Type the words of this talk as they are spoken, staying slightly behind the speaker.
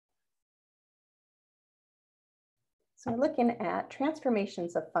So we're looking at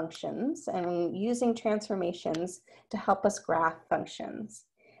transformations of functions and using transformations to help us graph functions.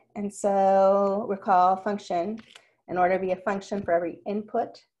 And so recall function, in order to be a function for every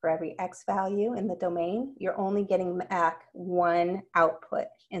input, for every x value in the domain, you're only getting back one output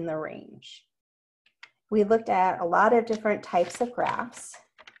in the range. We looked at a lot of different types of graphs.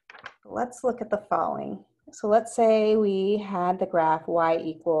 Let's look at the following. So let's say we had the graph y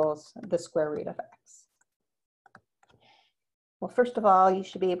equals the square root of x. Well, first of all, you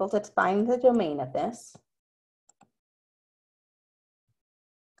should be able to find the domain of this.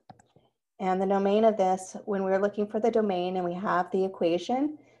 And the domain of this, when we're looking for the domain and we have the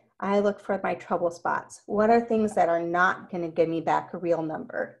equation, I look for my trouble spots. What are things that are not going to give me back a real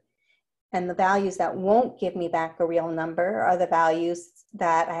number? And the values that won't give me back a real number are the values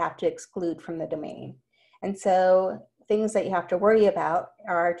that I have to exclude from the domain. And so things that you have to worry about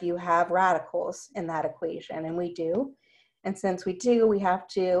are, do you have radicals in that equation? And we do. And since we do, we have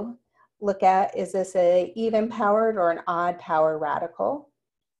to look at, is this an even powered or an odd power radical?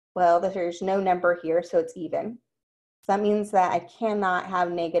 Well, there's no number here, so it's even. So that means that I cannot have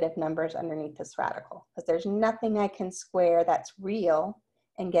negative numbers underneath this radical, because there's nothing I can square that's real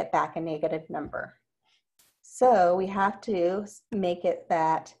and get back a negative number. So we have to make it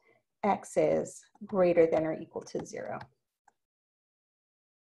that x is greater than or equal to 0.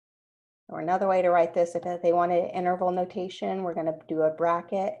 Or another way to write this, if they wanted interval notation, we're going to do a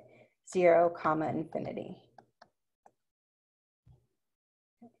bracket, 0, comma, infinity.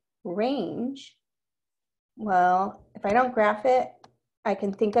 Range, well, if I don't graph it, I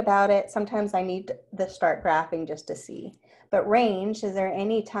can think about it. Sometimes I need to start graphing just to see. But range, is there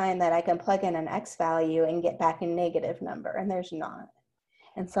any time that I can plug in an x value and get back a negative number? And there's not.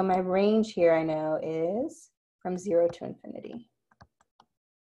 And so my range here I know is from 0 to infinity.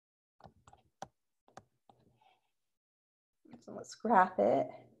 So let's graph it.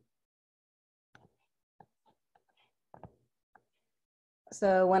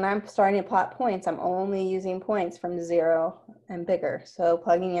 So when I'm starting to plot points, I'm only using points from 0 and bigger. So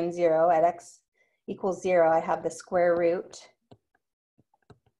plugging in 0 at x equals 0, I have the square root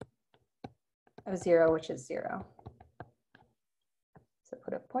of 0, which is 0. So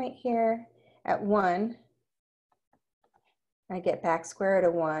put a point here. At 1, I get back square root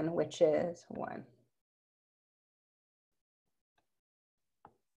of 1, which is 1.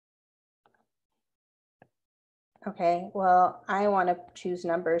 Okay, well, I want to choose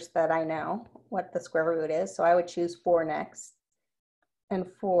numbers that I know what the square root is, so I would choose 4 next, and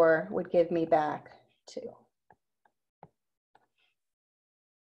 4 would give me back 2.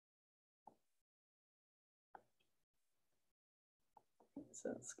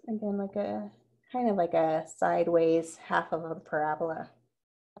 So it's again like a kind of like a sideways half of a parabola.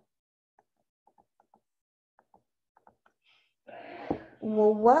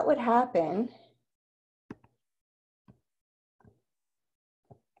 Well, what would happen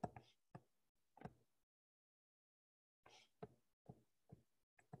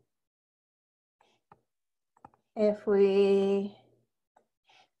if we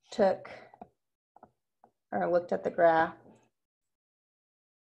took or looked at the graph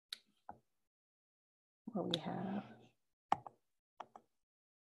where we have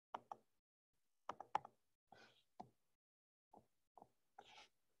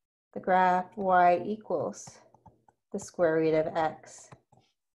the graph y equals the square root of x,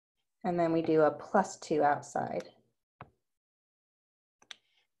 and then we do a plus 2 outside.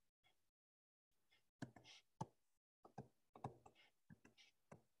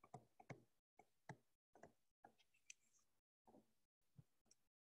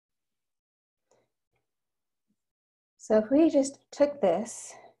 So if we just took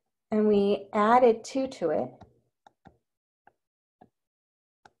this and we added 2 to it,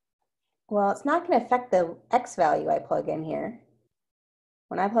 well, it's not going to affect the x value I plug in here.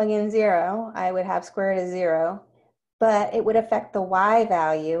 When I plug in 0, I would have square root of 0, but it would affect the y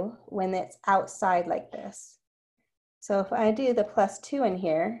value when it's outside like this. So if I do the plus 2 in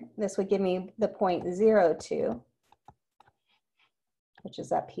here, this would give me the point 0, 2, which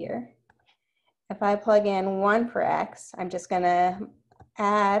is up here. If I plug in 1 for x, I'm just going to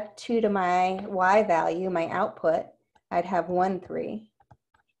add 2 to my y value, my output. I'd have 1, 3.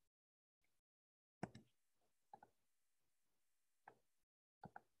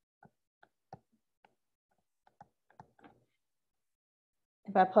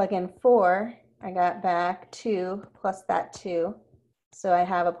 If I plug in 4, I got back 2 plus that 2. So I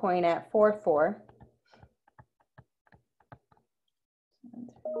have a point at 4, 4.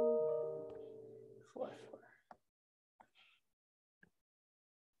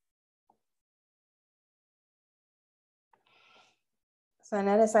 So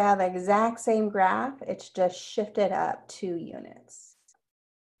notice I have the exact same graph, it's just shifted up 2 units.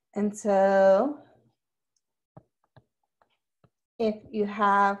 And so if you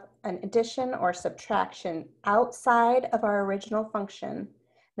have an addition or subtraction outside of our original function,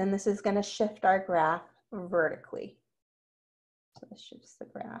 then this is going to shift our graph vertically. So this shifts the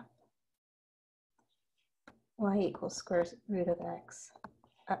graph. Y equals square root of x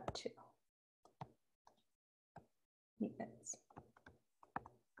up 2 units.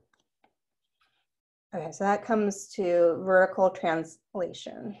 Okay, so that comes to vertical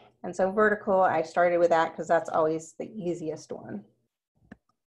translation. And so vertical, I started with that because that's always the easiest one.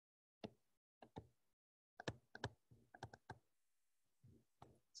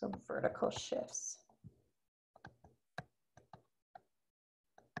 So vertical shifts.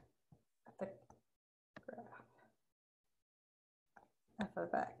 The graph f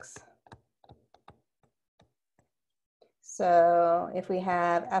of x. So if we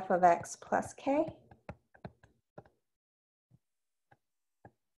have f of x plus k,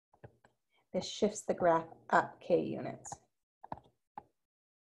 this shifts the graph up k units.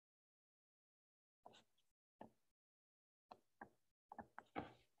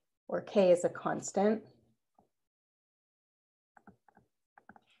 Where k is a constant.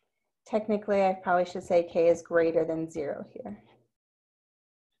 Technically, I probably should say k is greater than 0 here.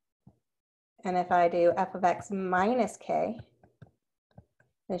 And if I do f of x minus k,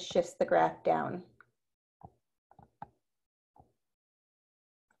 this shifts the graph down.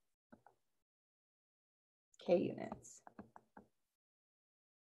 K units.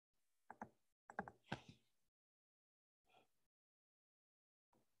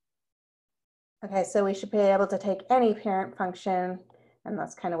 Okay, so we should be able to take any parent function, and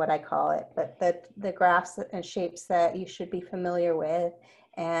that's kind of what I call it, but the graphs and shapes that you should be familiar with,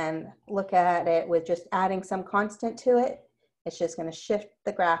 and look at it with just adding some constant to it. It's just going to shift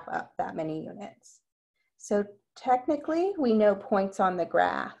the graph up that many units. So technically, we know points on the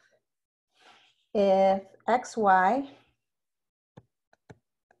graph. If xy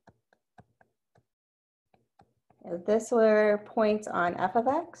if this were points on f of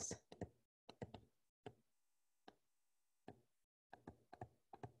x,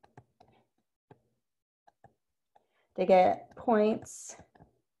 to get points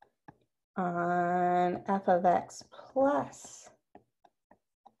on f of x plus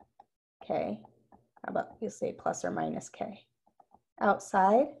k, how about you say plus or minus k,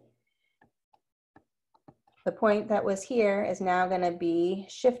 outside, the point that was here is now going to be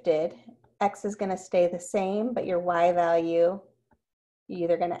shifted. X is going to stay the same, but your y value, you're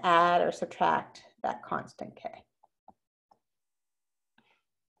either going to add or subtract that constant k.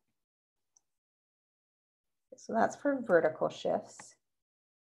 So that's for vertical shifts.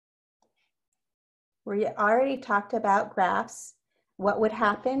 We already talked about graphs. What would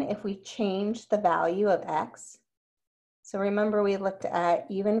happen if we change the value of x? So remember, we looked at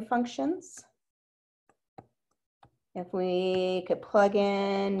even functions. If we could plug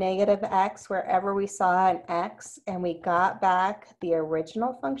in negative x wherever we saw an x and we got back the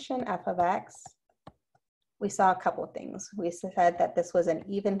original function f of x, we saw a couple of things. We said that this was an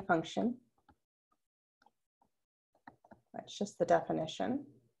even function. That's just the definition.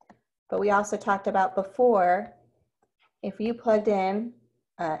 But we also talked about before, if you plugged in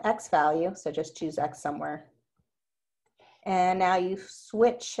x value, so just choose x somewhere, and now you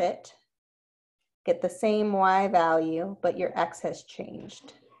switch it, get the same y value, but your x has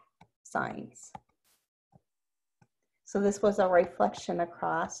changed signs. So this was a reflection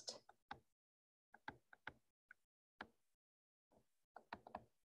across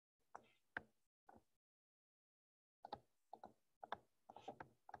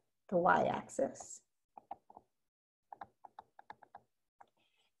the y-axis.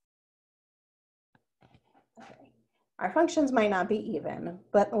 Okay. Our functions might not be even,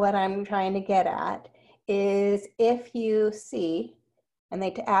 but what I'm trying to get at is if you see, and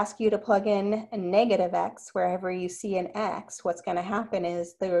they ask you to plug in a negative x wherever you see an x, what's going to happen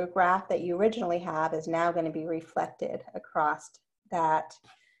is the graph that you originally have is now going to be reflected across that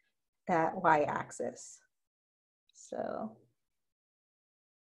y-axis. So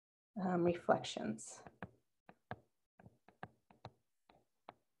reflections.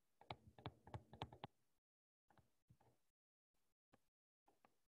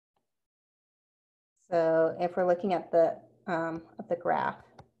 So if we're looking at the graph,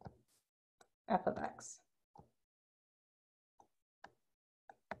 f of x.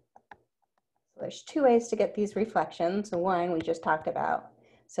 So there's two ways to get these reflections. One we just talked about.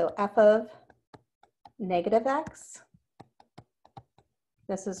 So f of negative x,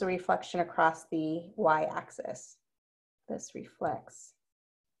 this is a reflection across the y-axis. This reflects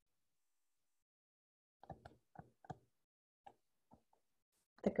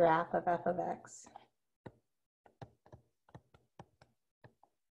the graph of f of x.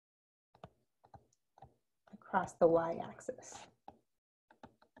 Across the y-axis.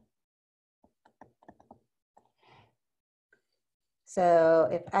 So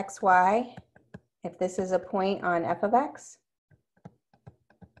if xy, if this is a point on f of x,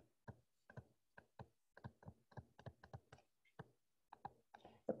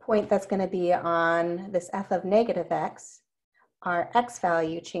 the point that's going to be on this f of negative x, our x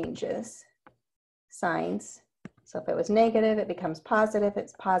value changes signs. So if it was negative, it becomes positive. If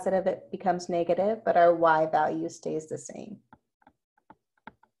it's positive, it becomes negative, but our y value stays the same.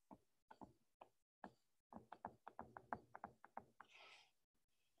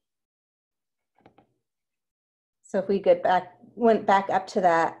 So if we went back up to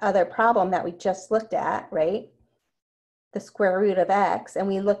that other problem that we just looked at, right? The square root of x, and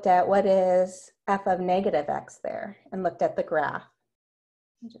we looked at what is f of negative x there, and looked at the graph.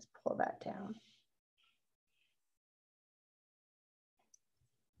 Let me just pull that down.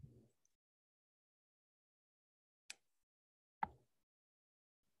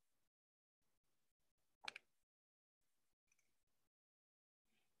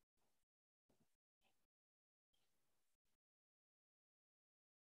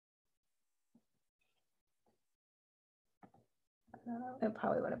 It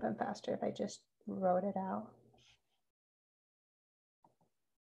probably would have been faster if I just wrote it out.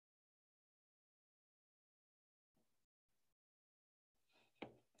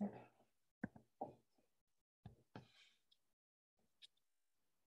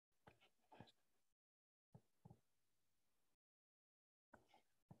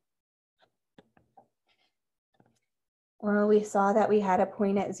 Well, we saw that we had a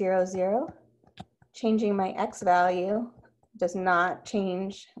point at 0, 0. Changing my x value does not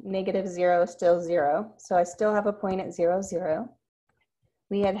change. Negative 0 is still 0. So I still have a point at 0, 0.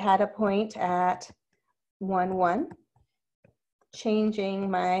 We had a point at 1, 1.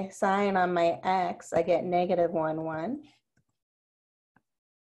 Changing my sign on my x, I get negative 1, 1.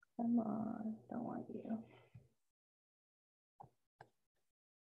 Come on, don't want you.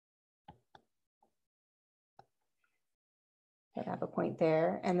 I'd have a point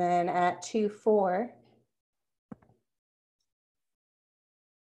there. And then at 2, 4,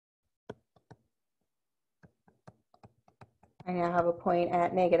 I now have a point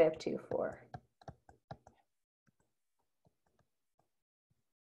at negative 2, 4.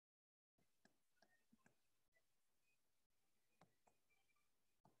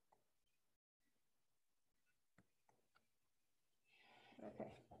 Okay,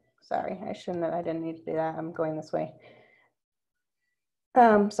 sorry, I didn't need to do that. I'm going this way.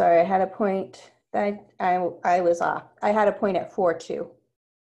 Sorry, I had a point that I was off. I had a point at 4, 2.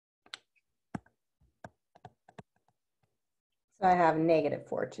 So I have negative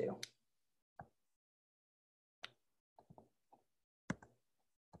 4, 2.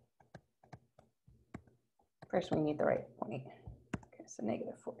 First, we need the right point. Okay, so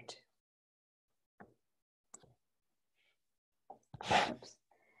negative 4, 2. Oops.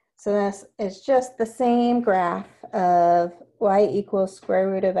 So this is just the same graph of y equals square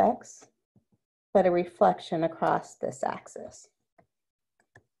root of x, but a reflection across this axis.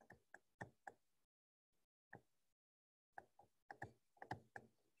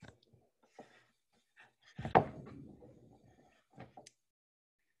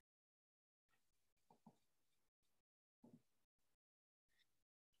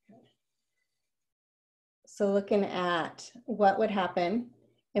 So looking at what would happen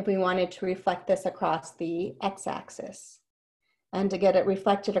if we wanted to reflect this across the x-axis. And to get it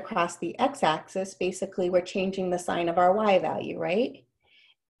reflected across the x-axis, basically we're changing the sign of our y value, right?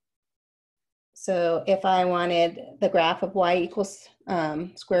 So if I wanted the graph of y equals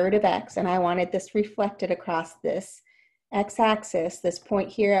square root of x, and I wanted this reflected across this x-axis, this point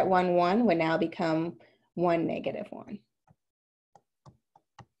here at 1, 1 would now become 1, negative 1.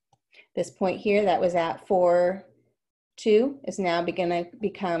 This point here that was at 4, 2 is now going to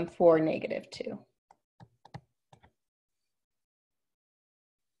become 4, negative 2.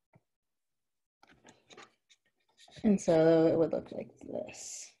 And so it would look like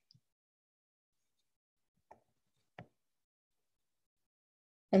this.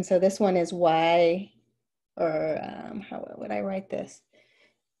 And so this one is y, or how would I write this?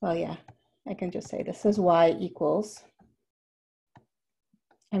 Well, yeah, I can just say this is y equals.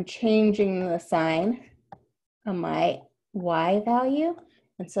 I'm changing the sign on my y value,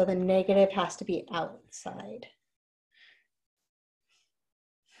 and so the negative has to be outside.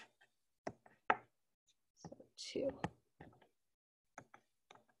 So 2.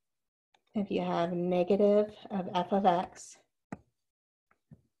 If you have negative of f of x,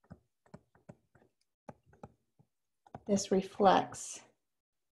 this reflects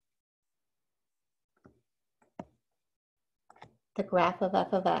the graph of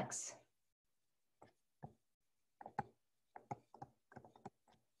f of x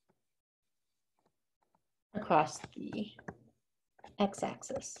across the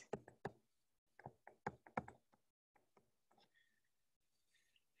x-axis.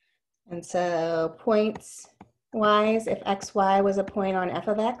 And so points wise, if xy was a point on f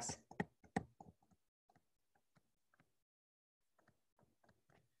of x,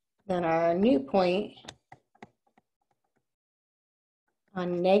 then our new point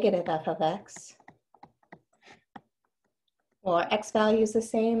on negative f of x, well, our x value is the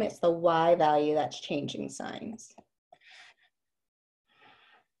same, it's the y value that's changing signs.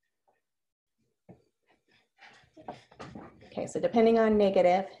 Okay, so depending on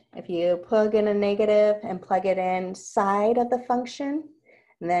negative, if you plug in a negative and plug it inside of the function,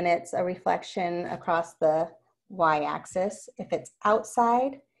 then it's a reflection across the y-axis. If it's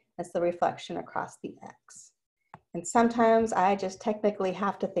outside, it's the reflection across the x. And sometimes I just technically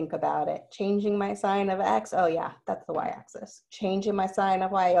have to think about it. Changing my sign of x, oh yeah, that's the y-axis. Changing my sign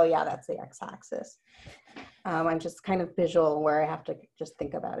of y, oh yeah, that's the x-axis. I'm just kind of visual where I have to just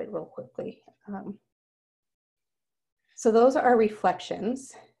think about it real quickly. So those are our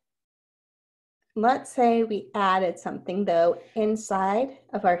reflections. Let's say we added something though inside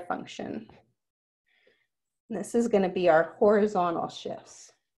of our function. This is going to be our horizontal shifts.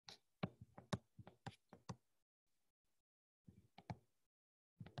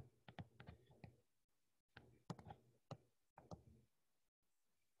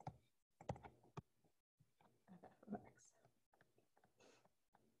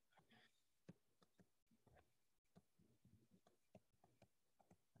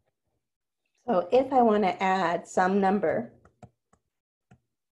 So if I want to add some number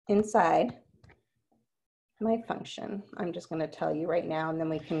inside my function, I'm just going to tell you right now, and then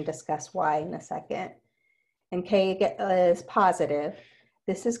we can discuss why in a second. And k is positive.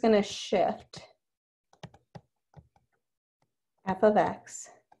 This is going to shift f of x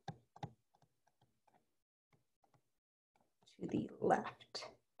to the left.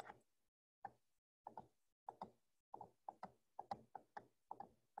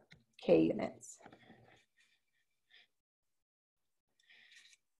 K units.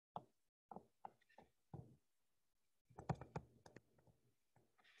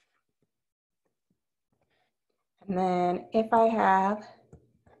 And then if I have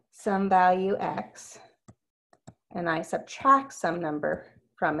some value x and I subtract some number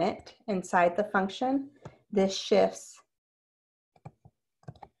from it inside the function, this shifts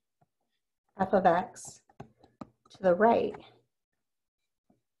f of x to the right.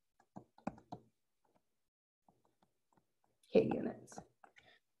 K units.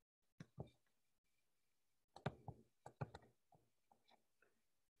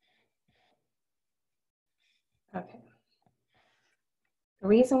 Okay. The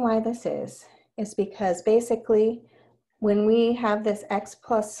reason why this is because basically when we have this x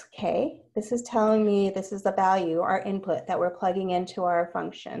plus k, this is telling me this is the value, our input that we're plugging into our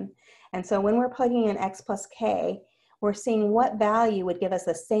function. And so when we're plugging in x plus k, we're seeing what value would give us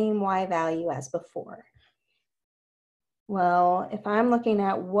the same y value as before. Well, if I'm looking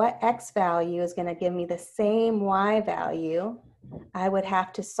at what x value is going to give me the same y value, I would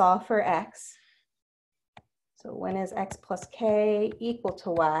have to solve for x. So when is x plus k equal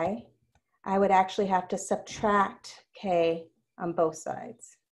to y? I would actually have to subtract k on both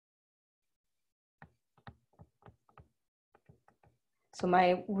sides. So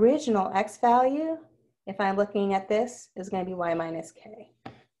my original x value, if I'm looking at this, is going to be y minus k.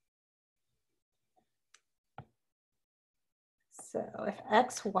 So if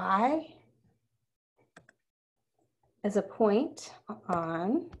xy is a point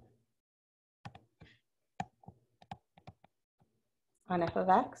on f of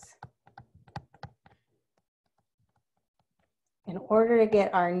x, in order to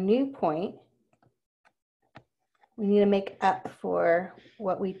get our new point, we need to make up for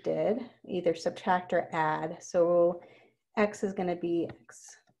what we did, either subtract or add. So x is going to be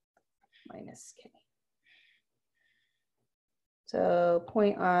x minus k. So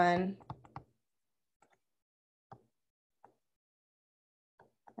point on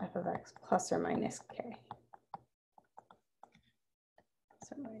f of x plus or minus k.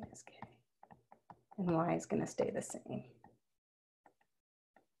 Plus or minus k. And y is going to stay the same.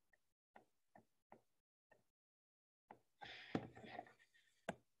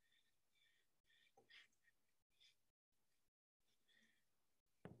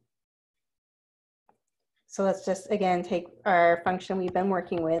 So let's just, again, take our function we've been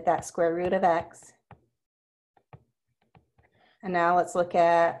working with, that square root of x. And now let's look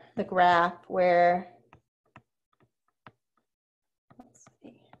at the graph where, let's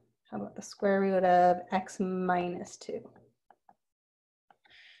see, how about the square root of x minus 2?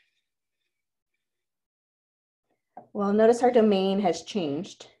 Well, notice our domain has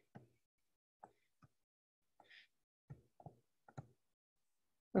changed.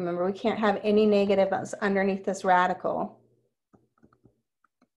 Remember, we can't have any negatives underneath this radical.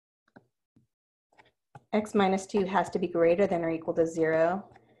 X minus 2 has to be greater than or equal to 0.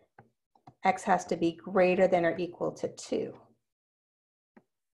 X has to be greater than or equal to 2.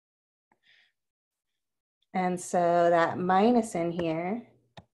 And so that minus in here,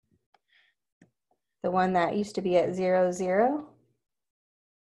 the one that used to be at 0, 0,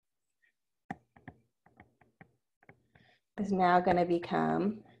 is now going to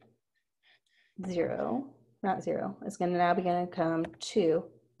become 0, not 0. It's going to now be going to become 2.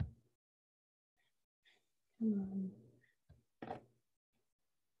 0.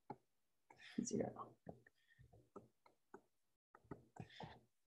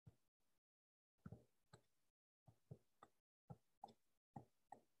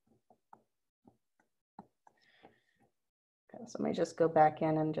 Okay, so let me just go back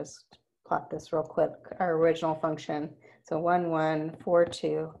in and just plot this real quick, our original function. So 1, 1, 4,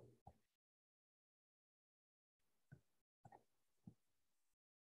 2.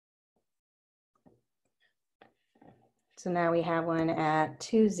 So now we have one at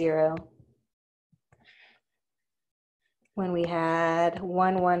 2, 0. When we had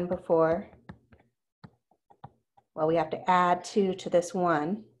 1, 1 before, well, we have to add 2 to this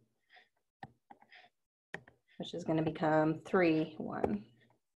 1, which is going to become 3, 1.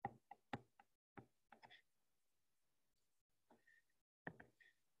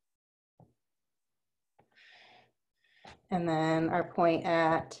 And then our point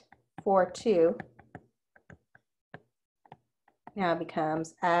at 4, 2 now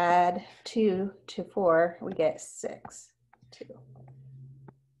becomes add 2 to 4, we get 6, 2.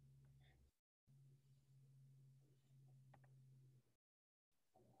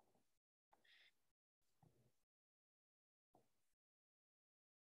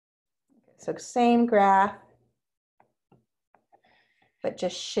 So same graph, but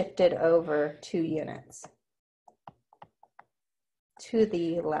just shifted over 2 units to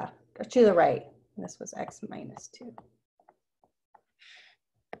the left, or to the right. This was x minus 2.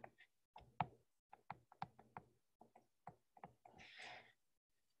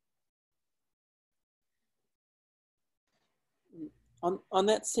 On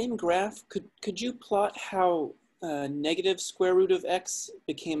that same graph, could you plot how negative square root of x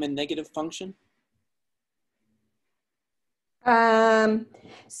became a negative function?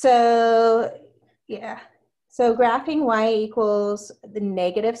 So yeah, so graphing y equals the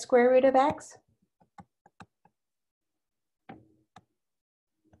negative square root of x.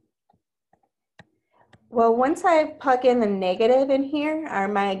 Well, once I plug in the negative in here,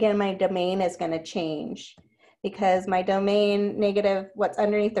 again, my domain is going to change, because my domain negative, what's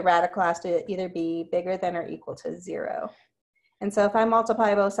underneath the radical has to either be bigger than or equal to 0. And so if I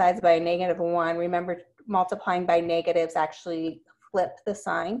multiply both sides by -1, remember multiplying by negatives actually flip the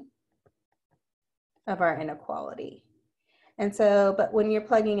sign of our inequality. And so, but when you're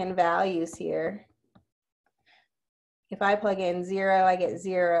plugging in values here, if I plug in 0, I get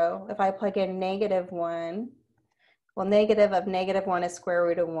 0. If I plug in -1, well, negative of -1 is square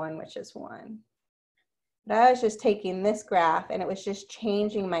root of 1, which is 1. But I was just taking this graph and it was just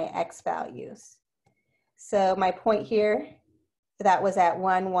changing my x values. So my point here, that was at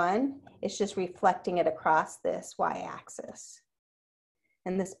 1, 1, it's just reflecting it across this y-axis.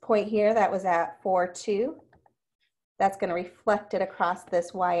 And this point here, that was at 4, 2, that's going to reflect it across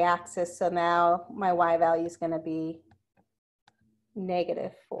this y-axis. So now my y value is going to be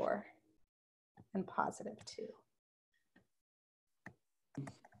 -4 and +2.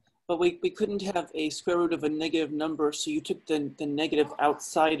 But we couldn't have a square root of a negative number, so you took the negative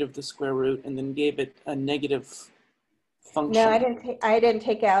outside of the square root and then gave it a negative function. No, I didn't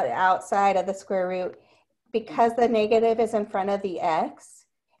take out outside of the square root. Because the negative is in front of the x,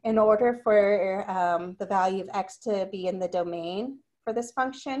 in order for the value of x to be in the domain for this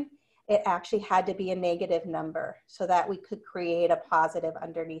function, it actually had to be a negative number so that we could create a positive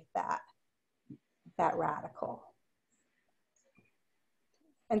underneath that radical.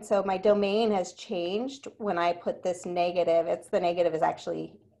 And so my domain has changed when I put this negative. The negative is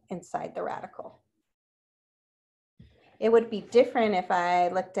actually inside the radical. It would be different if I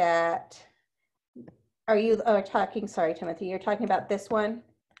looked at, are you talking, sorry, Timothy, you're talking about this one?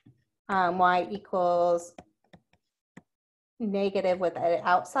 Y equals negative with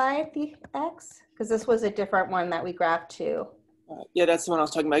outside the x? Because this was a different one that we graphed to. Yeah, that's the one I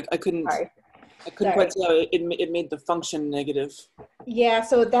was talking about. I couldn't Sorry. quite see how it made the function negative. Yeah,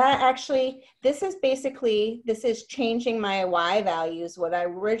 so that actually, this is changing my y values. What I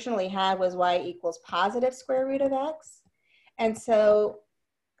originally had was y equals positive square root of x. And so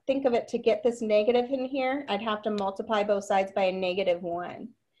think of it, to get this negative in here, I'd have to multiply both sides by a -1.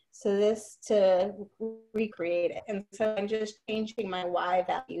 So this to recreate it. And so I'm just changing my y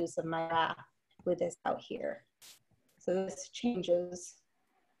values of my graph with this out here. So this changes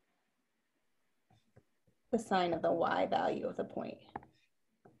the sign of the y value of the point.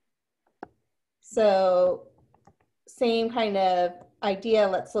 So same kind of idea.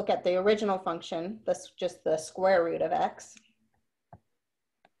 Let's look at the original function. That's just the square root of x,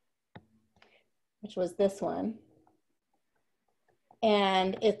 which was this one.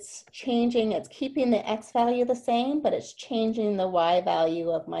 And it's changing, it's keeping the x value the same, but it's changing the y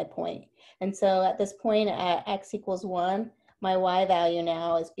value of my point. And so at this point at x equals 1, my y value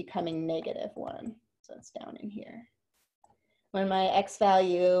now is becoming -1. So it's down in here. When my x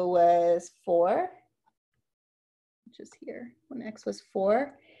value was 4, which is here, when x was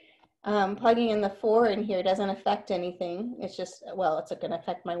 4, plugging in the 4 in here doesn't affect anything. It's just, well, it's going to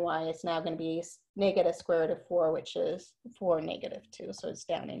affect my y. It's now going to be negative square root of 4, which is 4 -2. So it's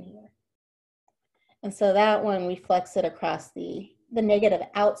down in here. And so that one reflects it across the negative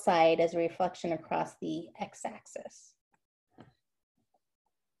outside as a reflection across the x-axis.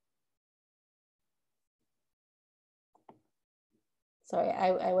 Sorry,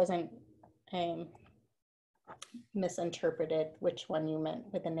 I wasn't misinterpreted which one you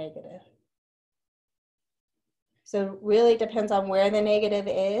meant with the negative. So really depends on where the negative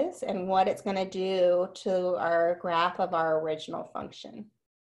is and what it's going to do to our graph of our original function.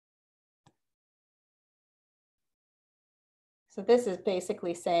 So this is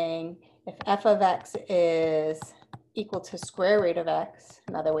basically saying if f of x is equal to square root of x,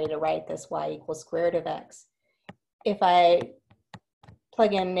 another way to write this, y equals square root of x. If I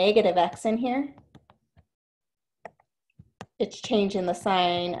plug in -x in here, it's changing the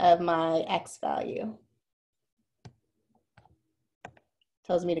sign of my x value.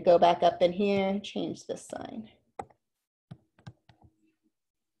 Tells me to go back up in here, change this sign.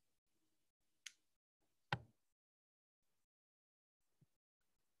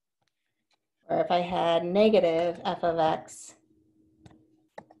 Or if I had negative f of x,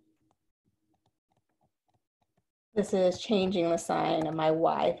 this is changing the sign of my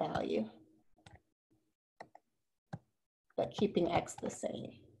y value, but keeping x the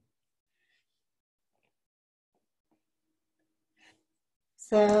same.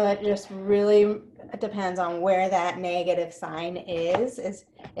 So it just really depends on where that negative sign is. Is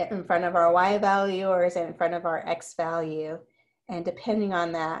it in front of our y value or is it in front of our x value? And depending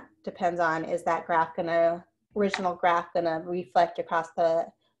on that, depends on, is that graph gonna, original graph gonna reflect across the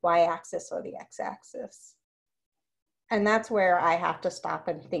y-axis or the x-axis? And that's where I have to stop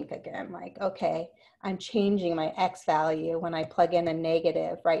and think again, like, okay, I'm changing my x value when I plug in a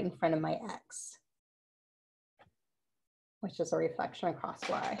negative right in front of my x, which is a reflection across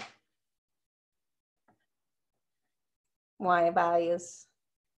y. Y values,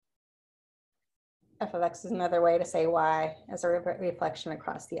 f of x is another way to say y as a reflection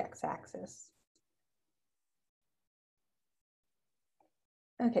across the x-axis.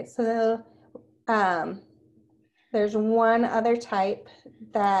 Okay, so there's one other type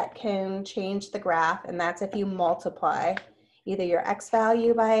that can change the graph, and that's if you multiply either your x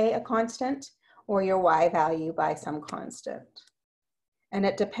value by a constant or your y value by some constant. And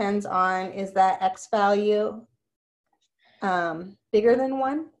it depends on, is that x value bigger than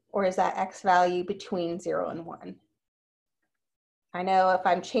 1, or is that x value between 0 and 1? I know if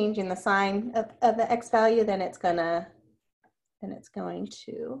I'm changing the sign of the x value, then it's going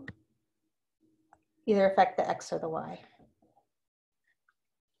to either affect the x or the y.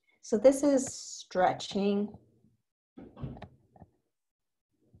 So this is stretching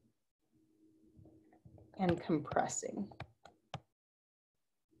and compressing.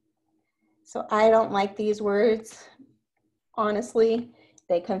 So I don't like these words, honestly.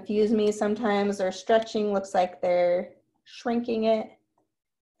 They confuse me sometimes. They're stretching, looks like they're shrinking it,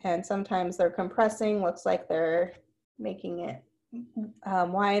 and sometimes they're compressing, looks like they're making it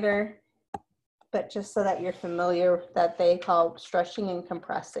wider. But just so that you're familiar, that they call stretching and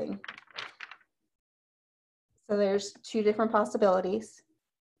compressing. So there's two different possibilities.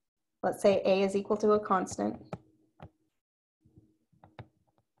 Let's say a is equal to a constant.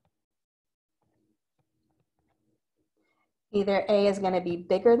 Either a is going to be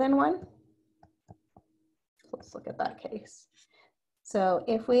bigger than 1. Let's look at that case. So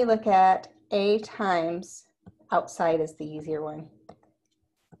if we look at a times outside is the easier one,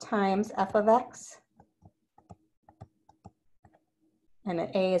 times f of x, and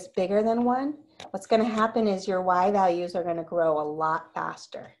an a is bigger than 1, what's going to happen is your y values are going to grow a lot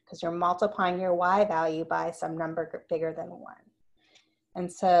faster because you're multiplying your y value by some number bigger than 1.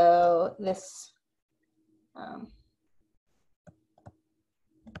 And so this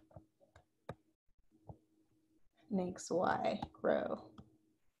makes y grow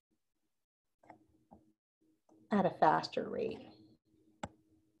at a faster rate.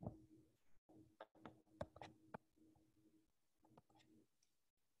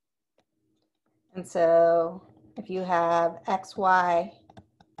 And so if you have xy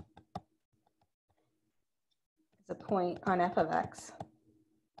as a point on f of x,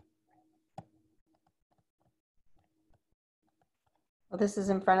 well, this is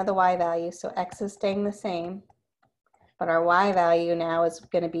in front of the y value, so x is staying the same, but our y value now is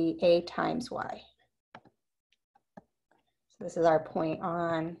going to be a times y. So this is our point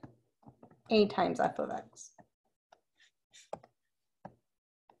on a times f of x.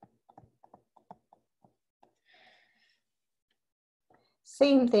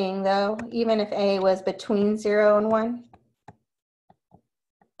 Same thing though, even if a was between 0 and 1.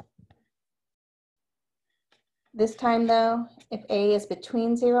 This time though, if a is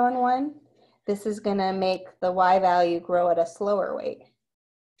between 0 and 1, this is going to make the y value grow at a slower rate.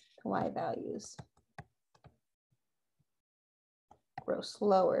 The y values grow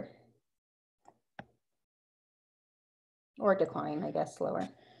slower. Or decline, I guess, slower.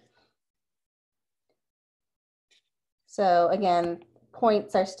 So again,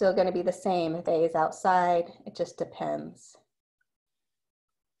 points are still going to be the same if a is outside. It just depends.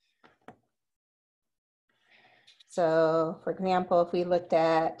 So for example, if we looked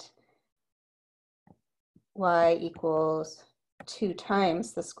at y equals 2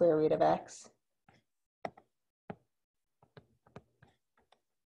 times the square root of x,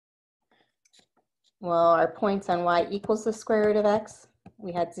 well, our points on y equals the square root of x,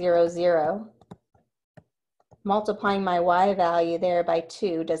 we had 0, 0. Multiplying my y value there by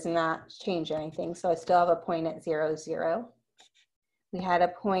 2 does not change anything, so I still have a point at 0, 0. We had a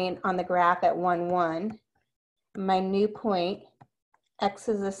point on the graph at 1, 1. My new point, x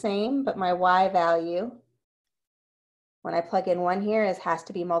is the same, but my y value, when I plug in 1 here, has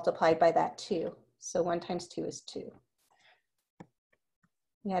to be multiplied by that 2. So 1 times 2 is 2.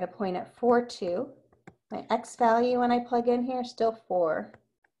 We had a point at 4, 2. My x value when I plug in here is still 4.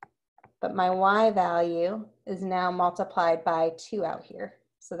 But my y value is now multiplied by 2 out here.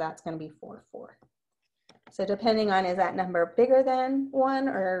 So that's going to be 4, 4. So depending on is that number bigger than 1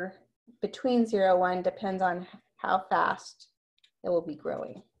 or between 0 and 1 depends on how fast it will be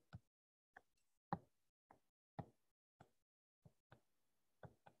growing.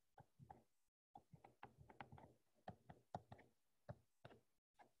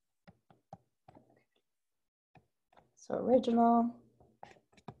 So original.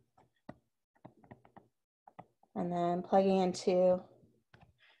 And then plugging into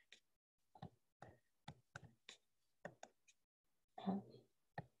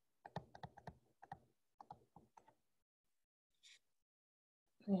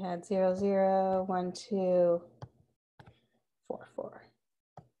we had 0, 0, 1, 2, 4, 4.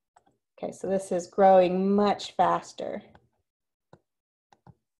 Okay, so this is growing much faster.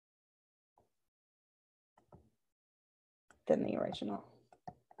 Than the original.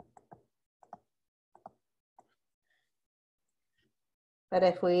 But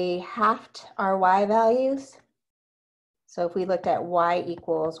if we halved our y values, so if we looked at y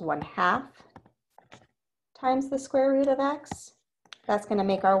equals 1/2 times the square root of x, that's going to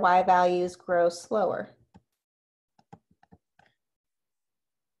make our y values grow slower.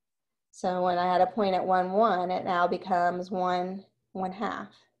 So when I had a point at 1, 1, it now becomes 1, 1/2.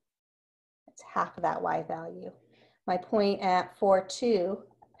 It's half of that y value. My point at 4, 2,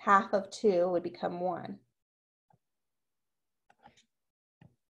 half of 2 would become 1.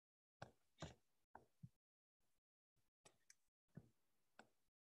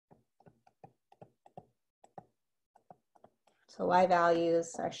 So y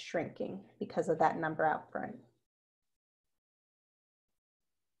values are shrinking because of that number out front.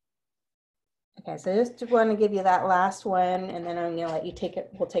 Okay, so I just want to give you that last one, and then I'm going to let you take it.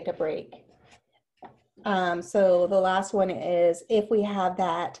 We'll take a break. So the last one is if we have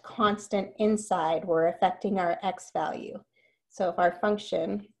that constant inside, we're affecting our x value. So if our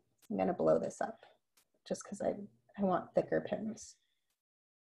function, I'm going to blow this up just because I want thicker pens.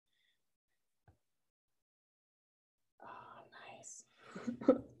 Oh, nice.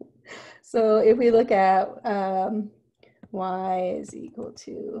 So if we look at y is equal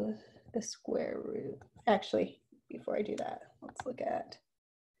to the square root, actually, before I do that, let's look at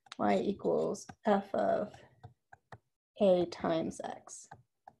y equals f of a times x.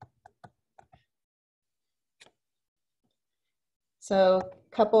 So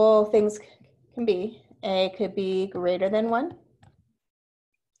a couple things can be. A could be greater than 1.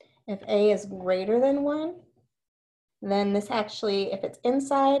 If a is greater than 1, then this actually, if it's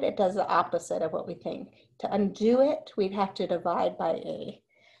inside, it does the opposite of what we think. To undo it, we'd have to divide by a.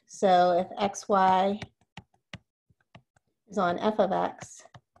 So if xy is on f of x,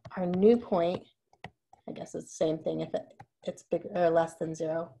 our new point, I guess it's the same thing if it's bigger or less than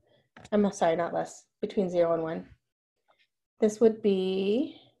 0. I'm sorry, not less, between 0 and 1. This would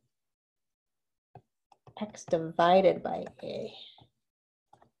be x divided by a,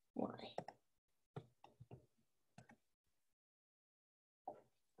 y.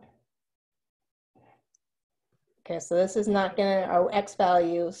 Okay, so this is not gonna, our x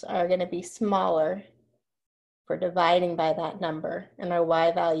values are gonna be smaller for dividing by that number, and our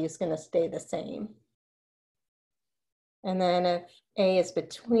y value is gonna stay the same. And then if a is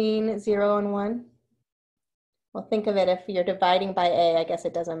between 0 and 1, well, think of it, if you're dividing by a, I guess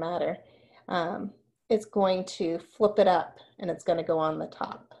it doesn't matter. It's going to flip it up and it's going to go on the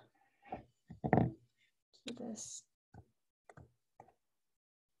top. Do this.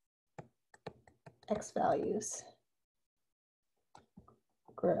 X values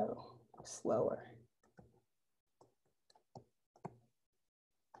grow slower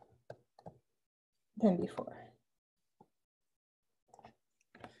than before.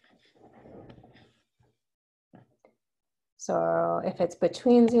 So if it's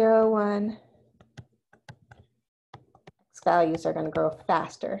between 0 and 1, x values are going to grow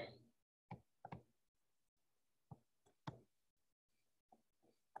faster.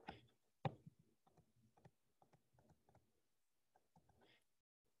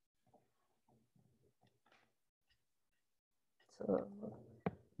 So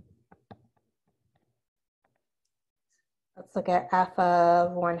let's look at f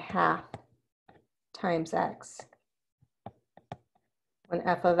of 1/2 times x, when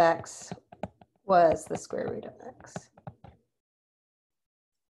f of x was the square root of x.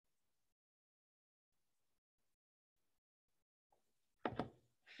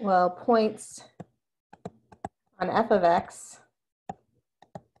 Well, points on f of x,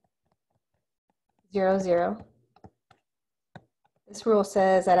 0, 0. This rule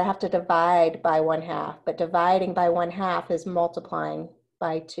says that I have to divide by 1/2, but dividing by 1/2 is multiplying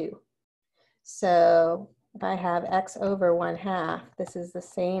by 2. So if I have x over 1/2, this is the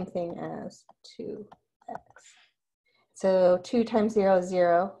same thing as 2x. So 2 times 0 is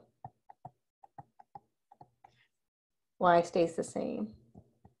 0. Y stays the same.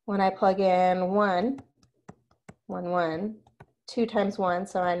 When I plug in 1, 1, 1, 2 times 1,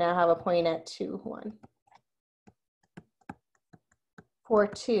 so I now have a point at 2, 1. 4,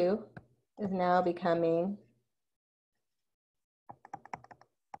 2 is now becoming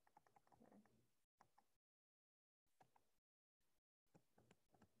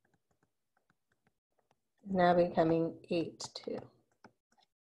now becoming 8, 2.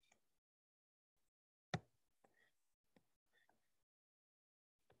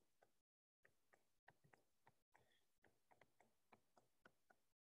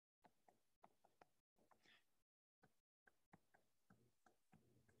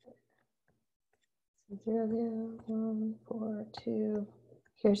 So 0, 0, 1, 4, 2.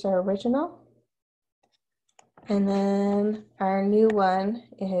 Here's our original. And then our new one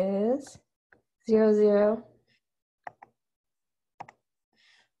is 0, 0.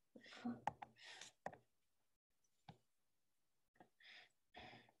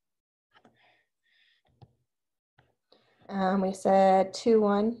 We said 2,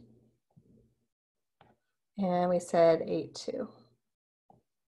 1. And we said 8, 2.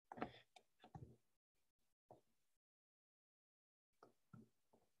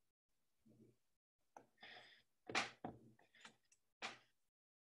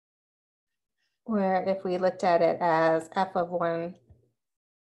 Where if we looked at it as f of 1,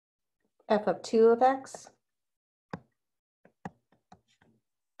 f of 2 of x,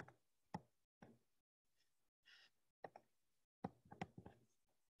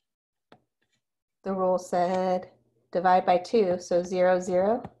 the rule said divide by 2, so 0,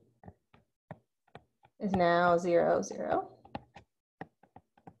 0 is now 0, 0.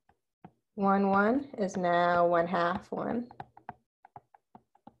 1, 1 is now 1/2, 1.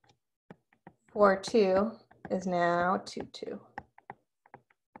 4, 2 is now 2, 2.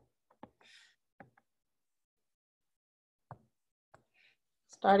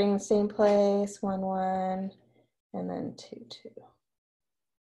 Starting the same place, 1, 1, and then 2, 2.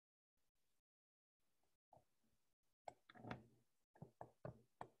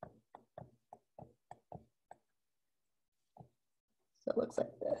 So it looks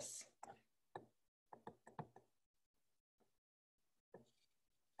like this.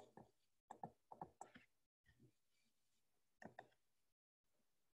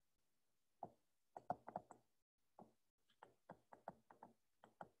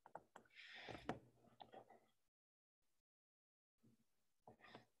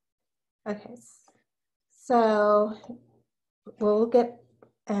 Okay, so we'll get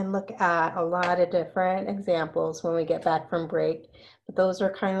and look at a lot of different examples when we get back from break, but those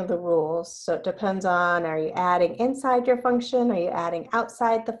are kind of the rules. So it depends on, are you adding inside your function? Are you adding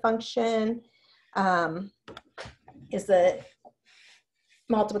outside the function? Is the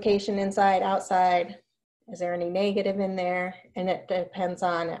multiplication inside, outside? Is there any negative in there? And it depends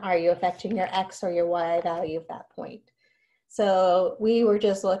on, are you affecting your X or your Y value at that point? So we were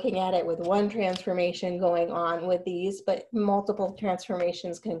just looking at it with one transformation going on with these, but multiple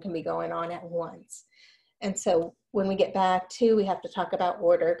transformations can be going on at once. And so when we get back to, we have to talk about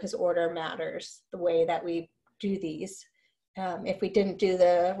order, because order matters, the way that we do these. If we didn't do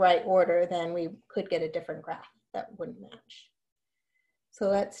the right order, then we could get a different graph that wouldn't match. So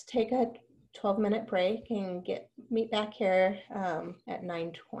let's take a 12-minute break and meet back here at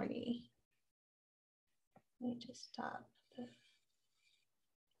 9:20. Let me just stop.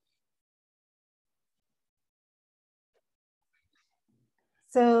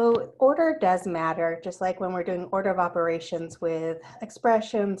 So order does matter, just like when we're doing order of operations with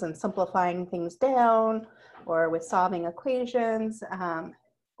expressions and simplifying things down, or with solving equations.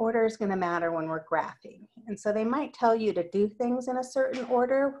 Order is going to matter when we're graphing. And so they might tell you to do things in a certain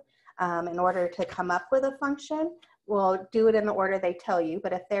order in order to come up with a function. Well, do it in the order they tell you,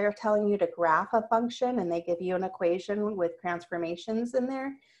 but if they're telling you to graph a function and they give you an equation with transformations in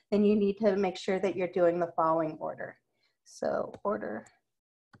there, then you need to make sure that you're doing the following order. So order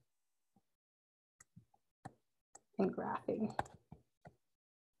and graphing.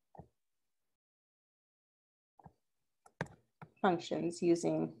 Functions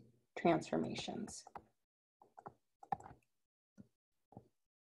using transformations.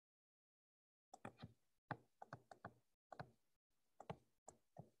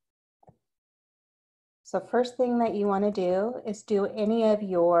 So first thing that you want to do is do any of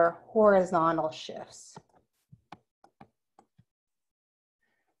your horizontal shifts.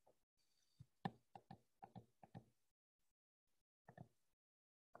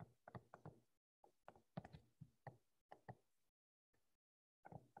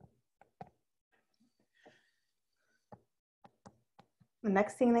 The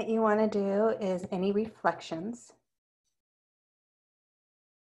next thing that you want to do is any reflections.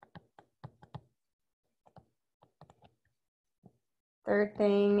 Third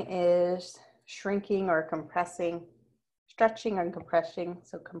thing is shrinking or compressing, stretching and compressing,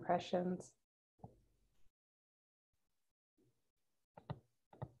 so compressions.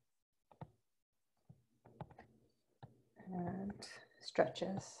 And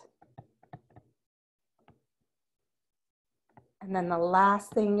stretches. And then the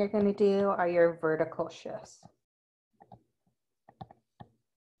last thing you're going to do are your vertical shifts.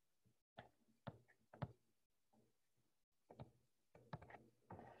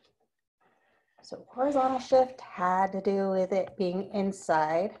 So horizontal shift had to do with it being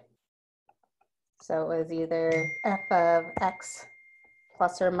inside. So it was either f of x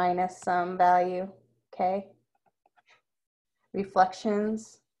plus or minus some value, okay?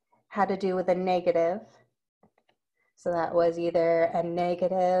 Reflections had to do with a negative. So that was either a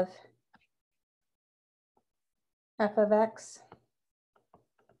negative f of x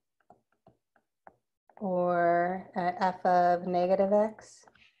or a f of negative x.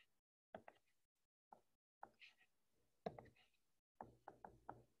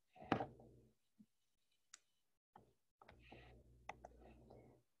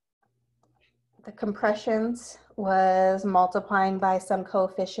 The compressions was multiplying by some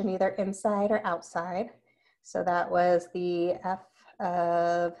coefficient either inside or outside. So that was the f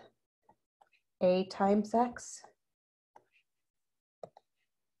of a times x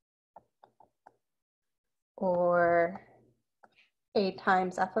or a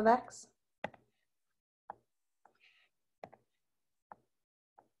times f of x.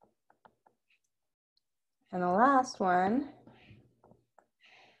 And the last one,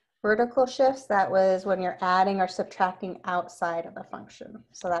 vertical shifts, that was when you're adding or subtracting outside of a function.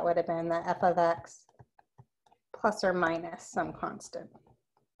 So that would have been the f of x plus or minus some constant.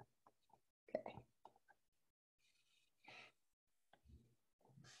 Okay.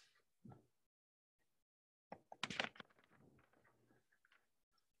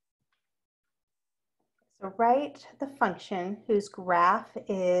 So write the function whose graph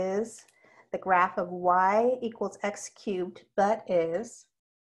is the graph of y equals x cubed, but is,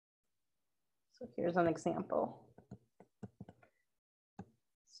 so here's an example.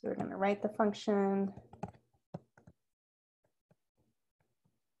 So we're going to write the function.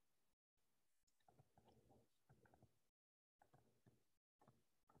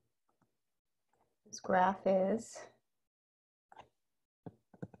 This graph is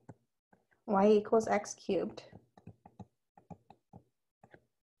y equals x cubed,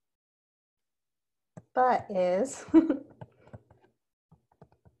 but is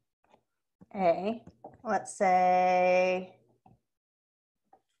a, let's say,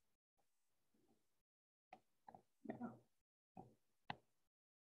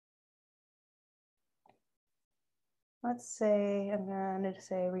 I'm going to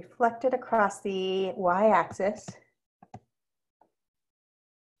say reflected across the y-axis.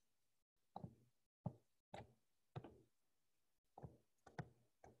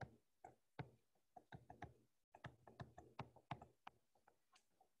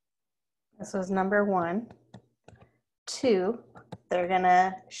 This was number 1. 2, they're going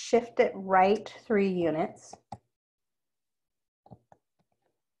to shift it right 3 units.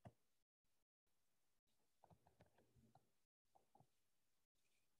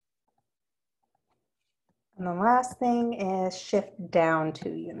 And the last thing is shift down 2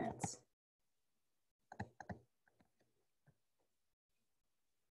 units.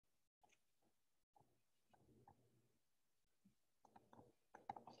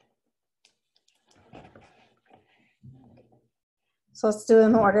 So let's do it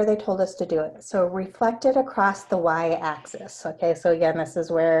in the order they told us to do it. So reflected across the y-axis. Okay, so again, this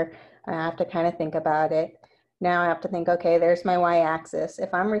is where I have to kind of think about it. Now I have to think, okay, there's my y-axis.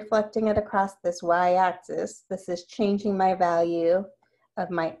 If I'm reflecting it across this y-axis, this is changing my value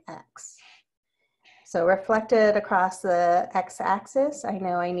of my x. So reflected across the x-axis, I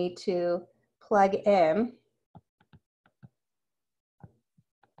know I need to plug in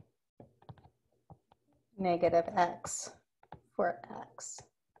negative x for x.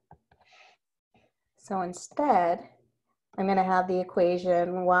 So instead, I'm going to have the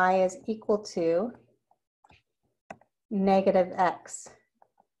equation y is equal to negative x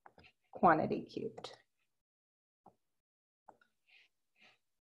quantity cubed.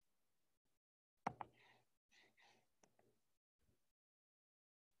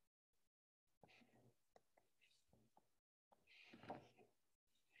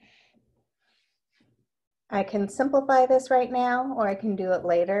 I can simplify this right now, or I can do it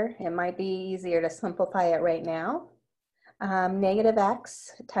later. It might be easier to simplify it right now. Negative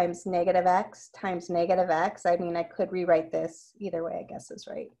x times negative x times negative x. I mean, I could rewrite this either way, I guess is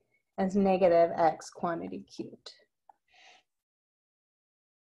right, as negative x quantity cubed.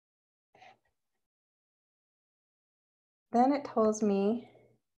 Then it tells me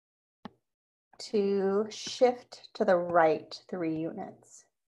to shift to the right 3 units.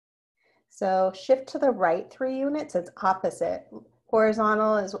 So shift to the right 3 units, it's opposite.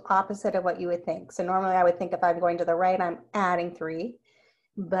 Horizontal is opposite of what you would think. So normally I would think if I'm going to the right, I'm adding 3,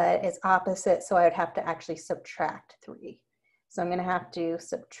 but it's opposite, so I would have to actually subtract 3. So I'm going to have to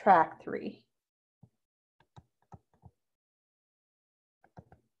subtract 3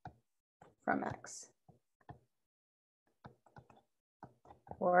 from x.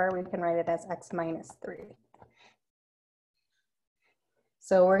 Or we can write it as x minus 3.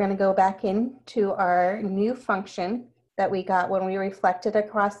 So we're going to go back into our new function that we got when we reflected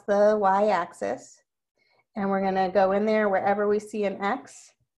across the y-axis. And we're going to go in there wherever we see an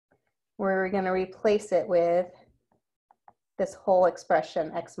x, we're going to replace it with this whole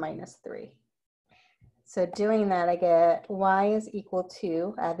expression, x minus 3. So doing that, I get y is equal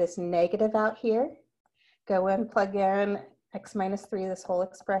to, add this negative out here, go in, plug in x minus 3, this whole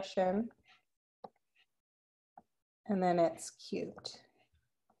expression, and then it's cubed.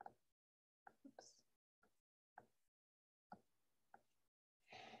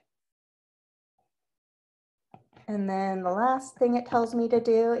 And then the last thing it tells me to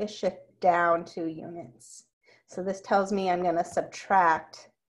do is shift down 2 units. So this tells me I'm going to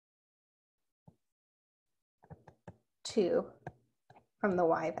subtract 2 from the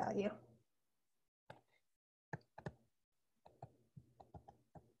y value.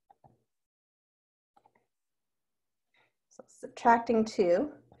 So subtracting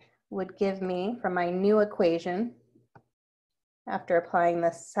 2 would give me, from my new equation, after applying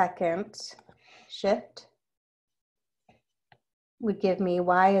the second shift, would give me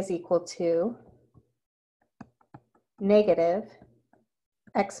y is equal to negative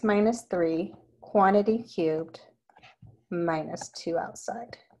x minus 3 quantity cubed minus 2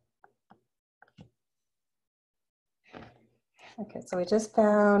 outside. Okay, so we just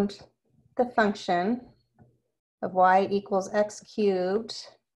found the function of y equals x cubed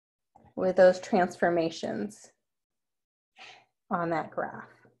with those transformations on that graph.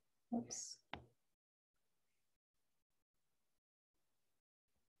 Oops.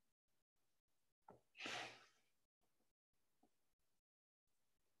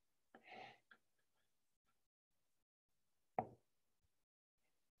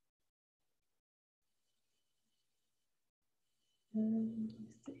 Let's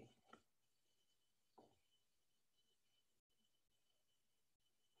see.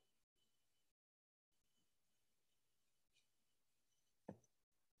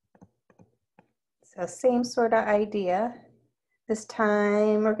 So same sort of idea. This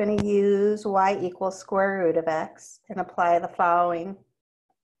time we're going to use y equals square root of x and apply the following.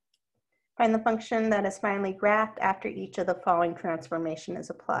 Find the function that is finally graphed after each of the following transformation is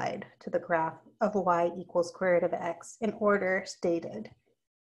applied to the graph of y equals square root of x in order stated.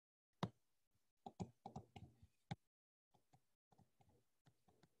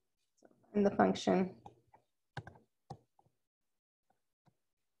 Find the function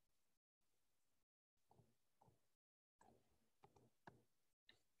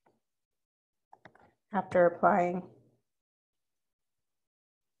after applying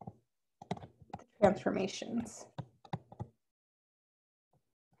the transformations.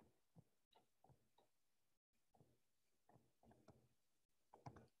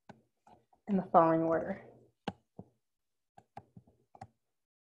 In the following order.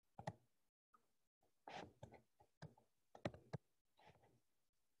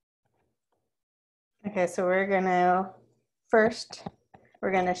 Okay, so we're gonna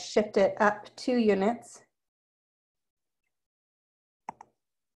shift it up 2 units.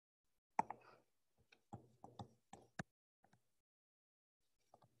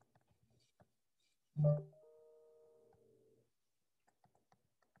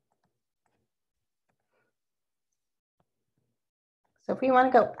 So if we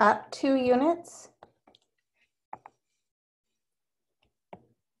want to go up 2 units,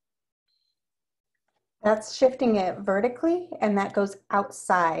 that's shifting it vertically, and that goes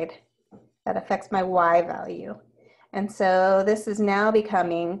outside. That affects my y value. And so this is now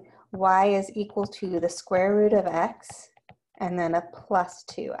becoming y is equal to the square root of x, and then a plus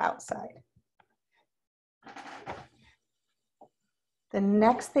 2 outside. The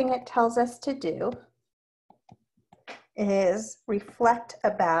next thing it tells us to do is reflect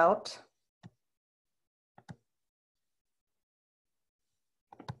about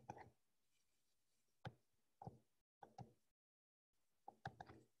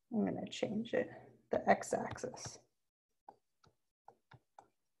I'm going to change it, the x-axis.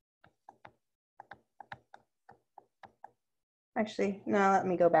 Actually, no, let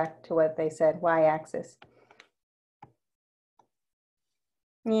me go back to what they said, y-axis.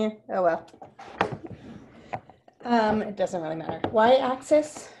 Yeah, oh well. It doesn't really matter.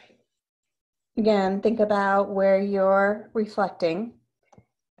 Y-axis, again, think about where you're reflecting.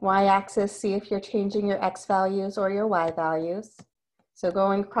 Y-axis, see if you're changing your x values or your y values. So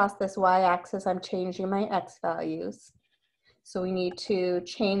going across this y-axis, I'm changing my x values. So we need to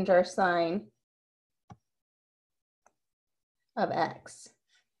change our sign of x.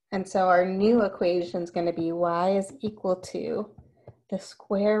 And so our new equation is going to be y is equal to the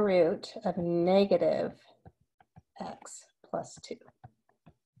square root of negative x plus 2.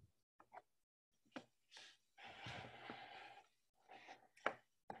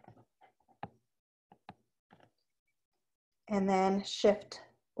 And then shift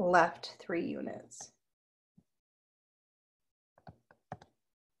left 3 units.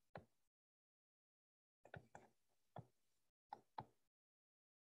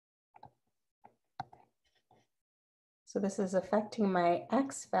 So this is affecting my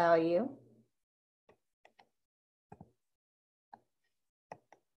x value.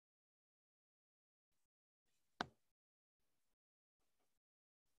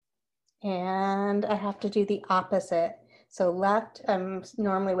 And I have to do the opposite. So left,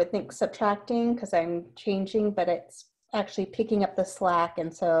 normally would think subtracting because I'm changing, but it's actually picking up the slack.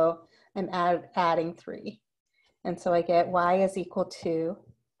 And so I'm adding 3. And so I get y is equal to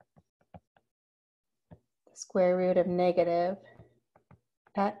the square root of negative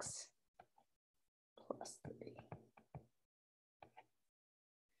x plus 3.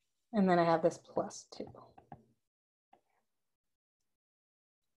 And then I have this plus 2.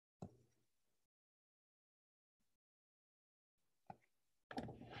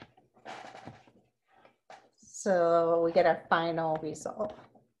 So we get our final result.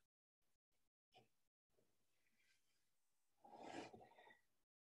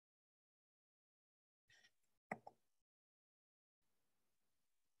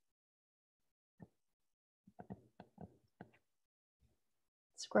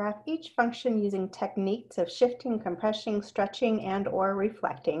 graph each function using techniques of shifting, compressing, stretching, and or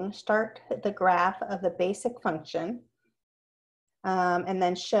reflecting. Start the graph of the basic function and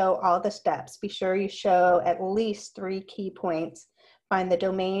then show all the steps. Be sure you show at least 3 key points. Find the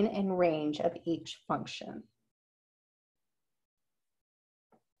domain and range of each function.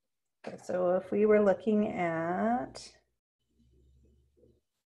 Okay, so if we were looking at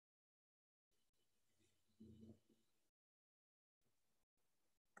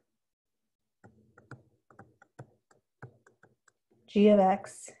g of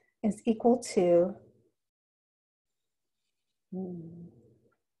x is equal to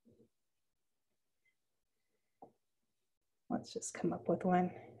let's just come up with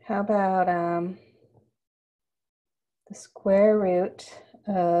one. How about the square root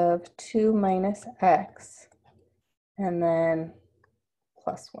of 2 minus x and then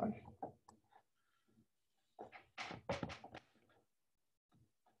plus 1.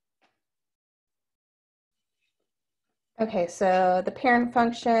 Okay, so the parent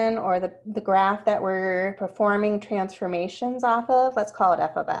function or the graph that we're performing transformations off of, let's call it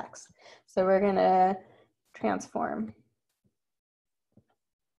f of x. So we're going to transform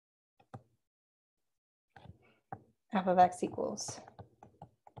f of x equals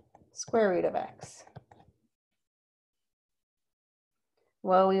square root of x.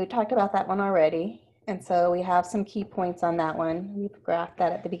 Well, we talked about that one already. And so we have some key points on that one. We've graphed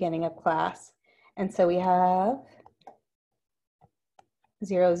that at the beginning of class. And so we have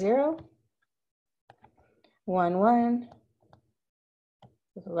 0, 0, 1, 1.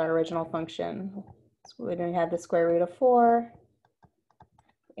 This is our original function. So we had the square root of 4.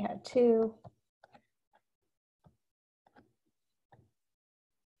 We had 2.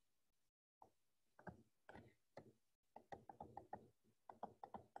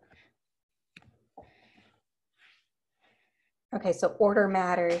 Okay, so order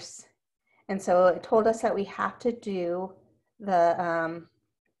matters. And so it told us that we have to do the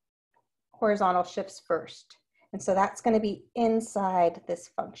horizontal shifts first. And so that's going to be inside this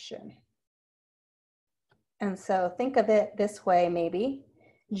function. And so think of it this way, maybe.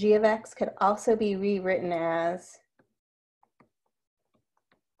 G of x could also be rewritten as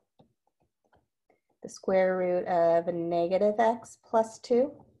the square root of negative x plus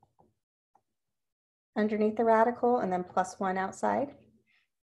 2 underneath the radical and then plus 1 outside.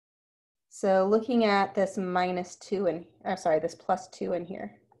 So looking at this minus 2 and, this plus 2 in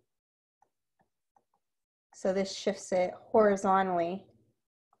here. So this shifts it horizontally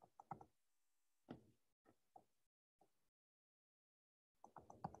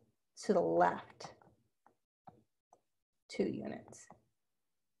to the left 2 units.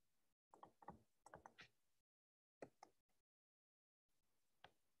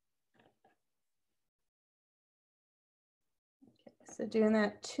 Okay, so doing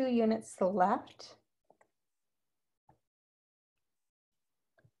that 2 units to the left.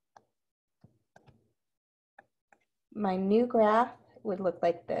 My new graph would look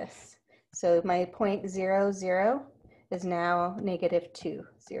like this. So my point 0, 0 is now negative 2,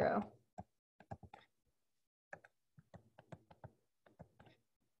 0.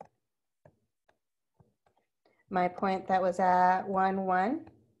 My point that was at 1, 1,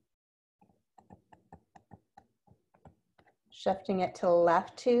 shifting it to the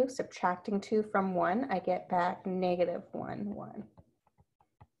left 2, subtracting 2 from 1, I get back negative 1, 1.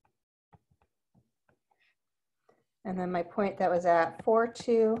 And then my point that was at 4,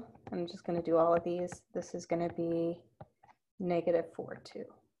 2, I'm just going to do all of these. This is going to be negative 4, 2.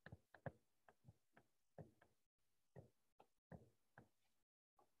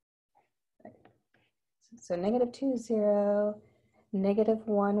 So negative 2, 0, negative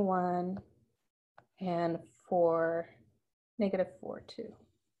 1, 1, and 4, negative 4, 2.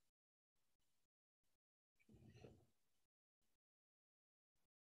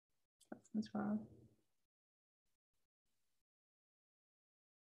 That's wrong.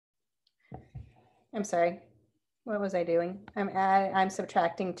 I'm sorry. What was I doing? I'm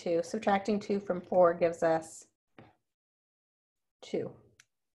subtracting 2. Subtracting 2 from 4 gives us 2.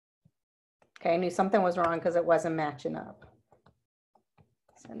 Okay, I knew something was wrong because it wasn't matching up.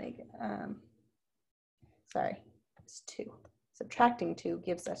 So sorry, it's 2. Subtracting 2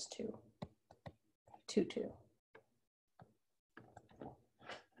 gives us 2. 2, 2.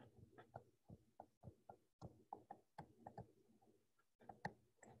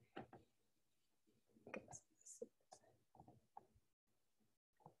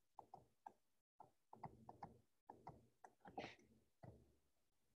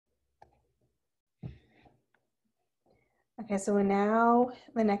 Okay, so now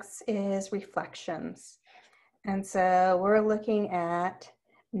the next is reflections. And so we're looking at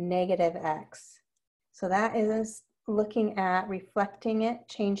negative x. So that is looking at reflecting it,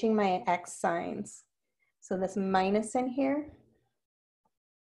 changing my x signs. So this minus in here,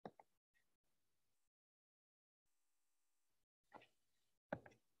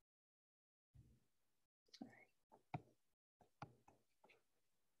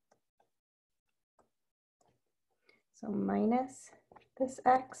 so minus this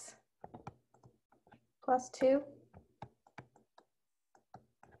x plus 2.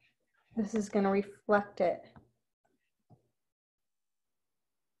 This is going to reflect it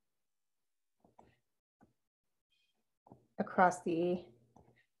across the,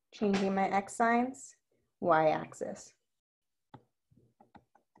 changing my x signs, y-axis.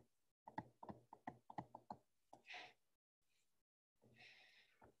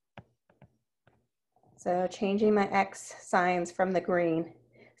 So changing my x signs from the green.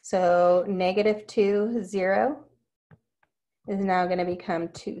 So -2, 0 is now going to become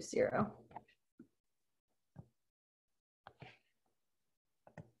 2, 0.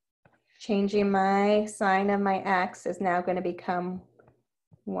 Changing my sign of my x is now going to become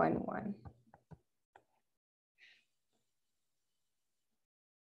 1, 1.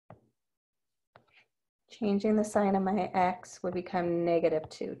 Changing the sign of my x would become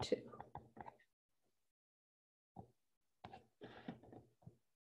 -2, 2.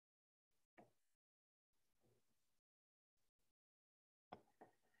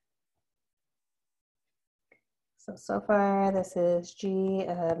 So far this is g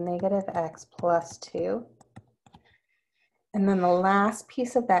of -x plus 2. And then the last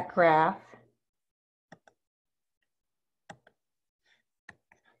piece of that graph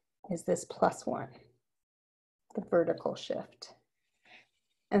is this plus 1, the vertical shift.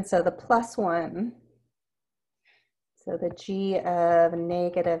 And so the plus 1, so the g of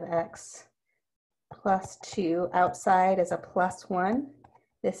 -x plus 2 outside is a plus 1.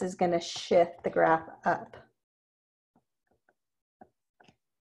 This is going to shift the graph up.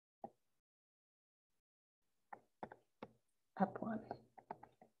 Up 1.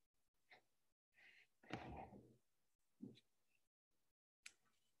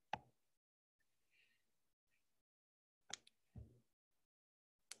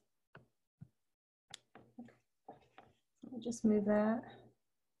 Let me just move that.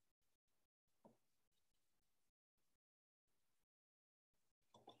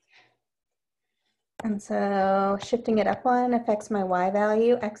 And so shifting it up 1 affects my y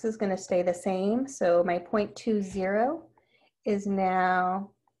value. X is going to stay the same. So my 0.20 is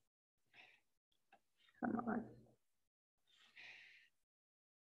now, come on.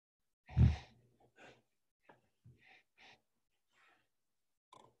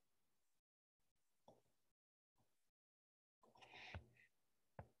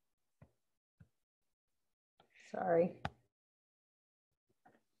 Sorry.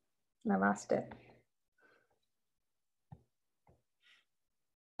 I lost it.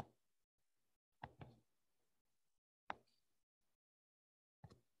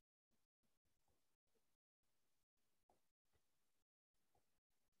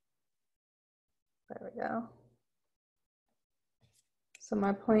 There we go. So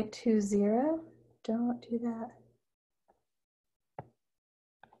my 0.20, don't do that,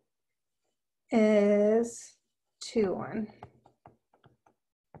 is 2, 1.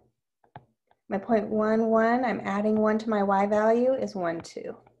 My 0.11, I'm adding 1 to my y value, is 1,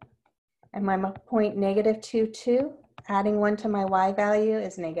 2. And my -22, adding 1 to my y value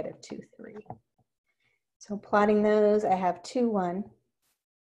is -2, 3. So plotting those, I have 2, 1.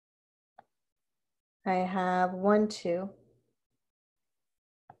 I have 1, 2.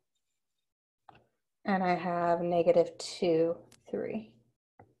 And I have -2, 3.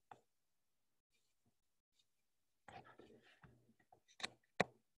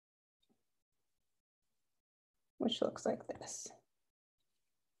 Which looks like this.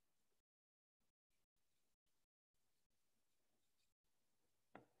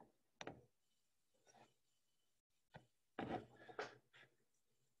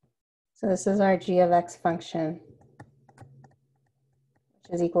 So this is our g of x function,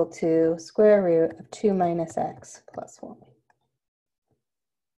 which is equal to square root of 2 minus x plus 1.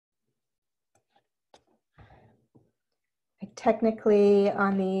 I technically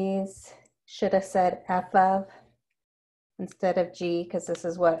on these should have said f of instead of g, because this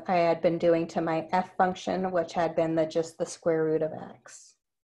is what I had been doing to my f function, which had been just the square root of x.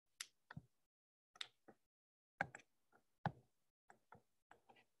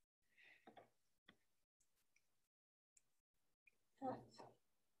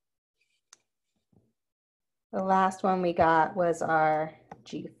 The last one we got was our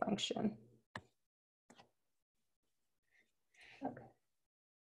g function. Okay.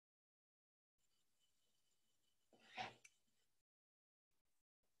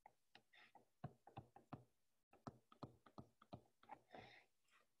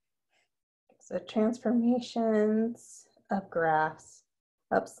 So transformations of graphs.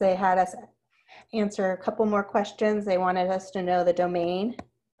 Oops, they had us answer a couple more questions. They wanted us to know the domain.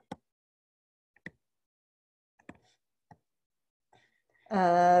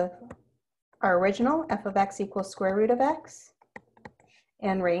 Of our original f of x equals square root of x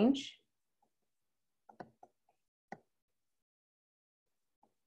and range.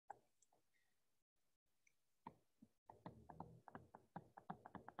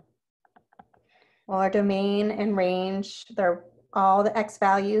 Well, our domain and range, they're all the x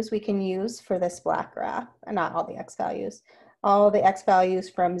values we can use for this black graph, and not all the x values, all the x values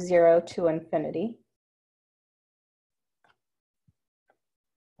from 0 to infinity.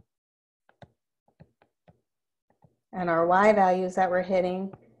 And our y values that we're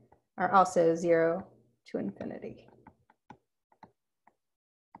hitting are also 0 to infinity.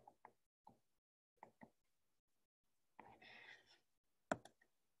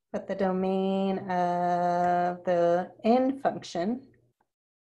 But the domain of the n function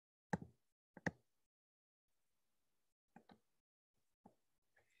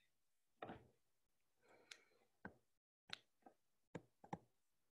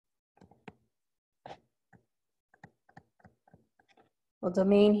well,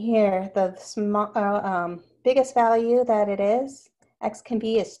 domain here, the biggest value that it is, x can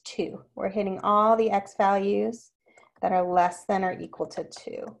be is 2. We're hitting all the x values that are less than or equal to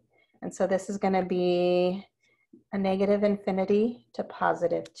 2. And so this is going to be a negative infinity to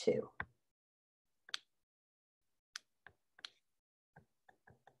positive 2.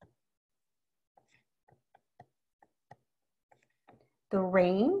 The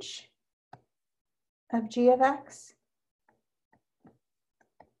range of g of x,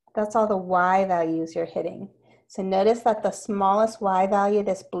 that's all the y values you're hitting. So notice that the smallest y value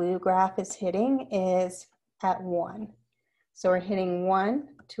this blue graph is hitting is at 1. So we're hitting 1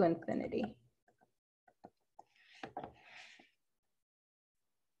 to infinity.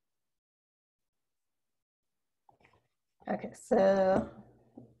 Okay, so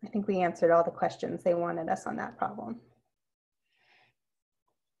I think we answered all the questions they wanted us on that problem.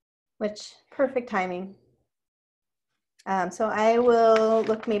 Which, perfect timing. So I will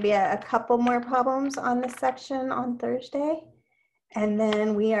look maybe at a couple more problems on this section on Thursday. And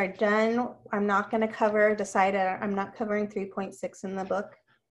then we are done. I'm not going to cover, I'm not covering 3.6 in the book.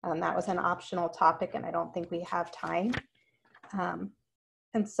 That was an optional topic and I don't think we have time.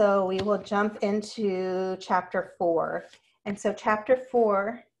 And so we will jump into chapter 4. And so chapter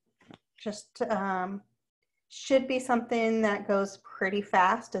 4 just should be something that goes pretty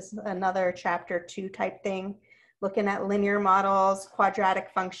fast. It's another chapter 2 type thing, looking at linear models, quadratic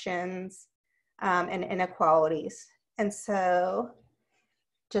functions, and inequalities. And so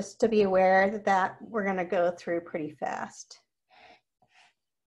just to be aware that we're going to go through pretty fast.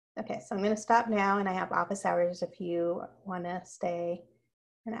 Okay, so I'm going to stop now and I have office hours if you want to stay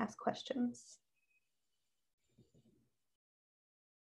and ask questions.